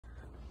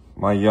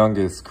My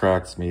youngest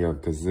cracks me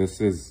up because this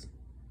is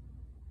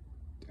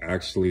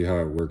actually how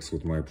it works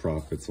with my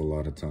prophets a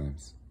lot of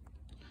times.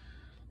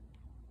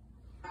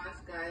 Gosh,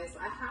 guys,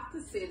 I have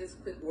to say this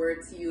quick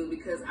word to you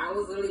because I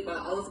was literally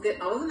I was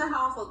in the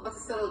house, I was about to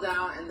settle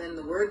down, and then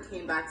the word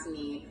came back to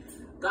me.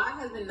 God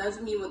has been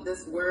nudging me with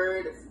this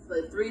word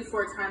like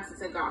 3-4 times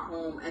since I got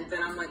home, and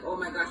then I'm like, oh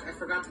my gosh, I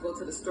forgot to go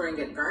to the store and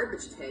get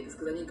garbage tags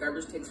because I need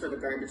garbage tags for the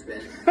garbage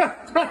bin.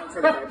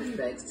 For the garbage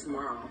bags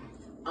tomorrow.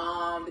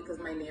 Because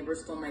my neighbor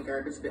stole my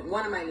garbage bin.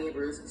 One of my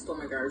neighbors stole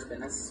my garbage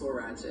bin. That's so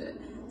ratchet.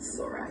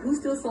 So ratchet. Who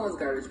steals someone's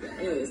garbage bin?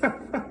 Anyways, so I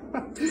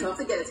have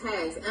to get a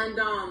tags, and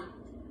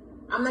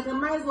I'm like, I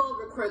might as well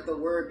record the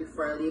word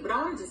before I leave, but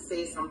I want to just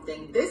say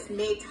something. This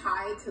may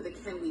tie to the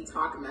Can We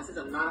Talk message.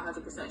 I'm not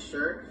 100%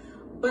 sure,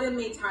 but it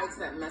may tie to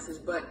that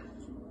message. But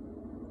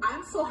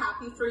I'm so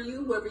happy for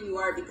you, whoever you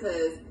are,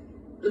 because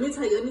let me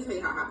tell you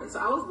how it happened. So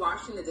I was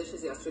washing the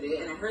dishes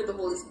yesterday, and I heard the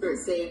Holy Spirit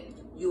say,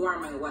 "You are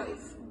my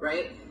wife,"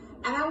 right?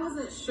 And I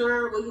wasn't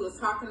sure what he was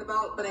talking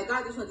about, but I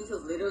got additional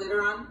details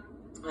later on,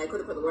 and I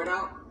couldn't put the word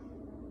out.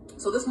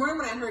 So this morning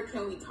when I heard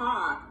Can We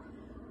Talk,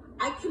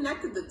 I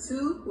connected the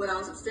two when I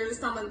was upstairs.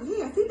 So I'm like,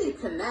 hey, I think they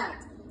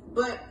connect.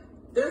 But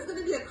there's going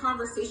to be a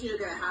conversation you're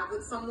going to have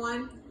with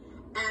someone,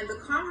 and the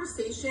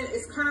conversation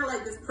is kind of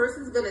like this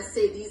person's going to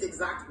say these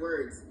exact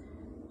words: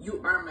 "You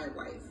are my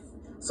wife."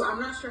 So I'm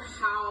not sure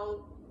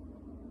how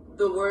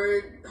it's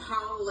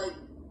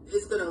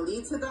going to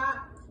lead to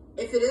that.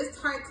 If it is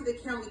tied to the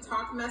Can We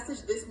Talk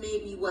message, this may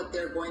be what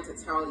they're going to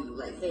tell you.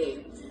 Like,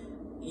 hey,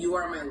 you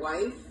are my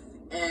wife,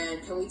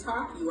 and can we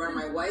talk? You are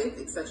my wife,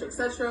 etc.,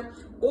 etc.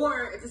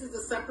 Or if this is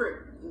a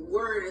separate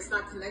word, it's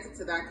not connected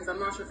to that, because I'm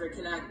not sure if they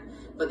connect,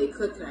 but they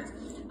could connect.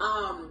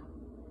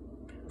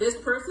 This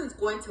person's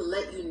going to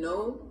let you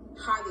know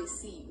how they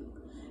see you.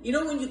 You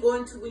know, when you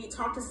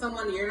talk to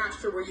someone, you're not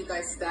sure where you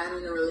guys stand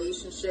in a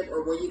relationship,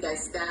 or where you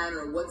guys stand,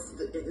 or what's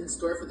in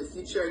store for the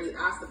future, and you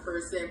ask the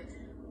person,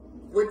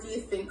 what do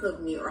you think of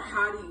me, or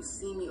how do you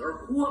see me, or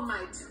who am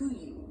I to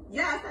you?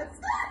 Yes, that's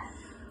that.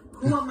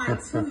 Who am I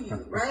to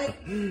you, right?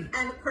 And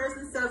the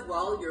person says,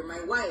 well, you're my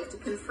wife, to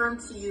confirm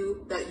to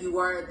you that you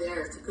are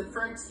theirs, to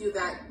confirm to you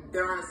that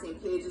they're on the same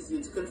page as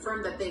you, to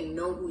confirm that they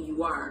know who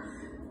you are.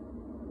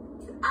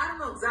 I don't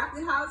know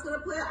exactly how it's going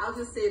to play. I'll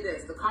just say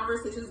this. The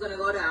conversation is going to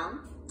go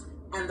down,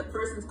 and the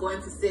person's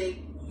going to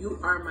say, you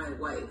are my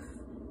wife.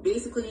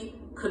 Basically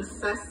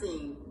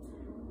confessing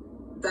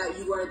that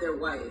you are their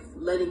wife,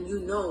 letting you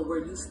know where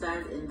you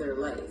stand in their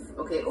life.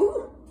 Okay?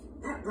 Ooh,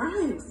 that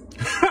rhymes.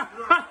 You are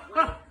my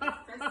wife,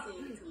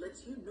 confessing to let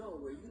you know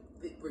where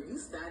you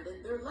stand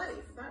in their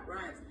life. That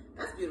rhymes.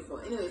 That's beautiful.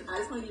 Anyways, I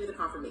just want to give you the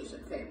confirmation.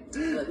 Okay?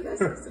 Love you guys.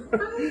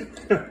 Bye.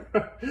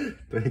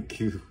 Thank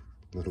you,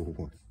 little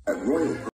one.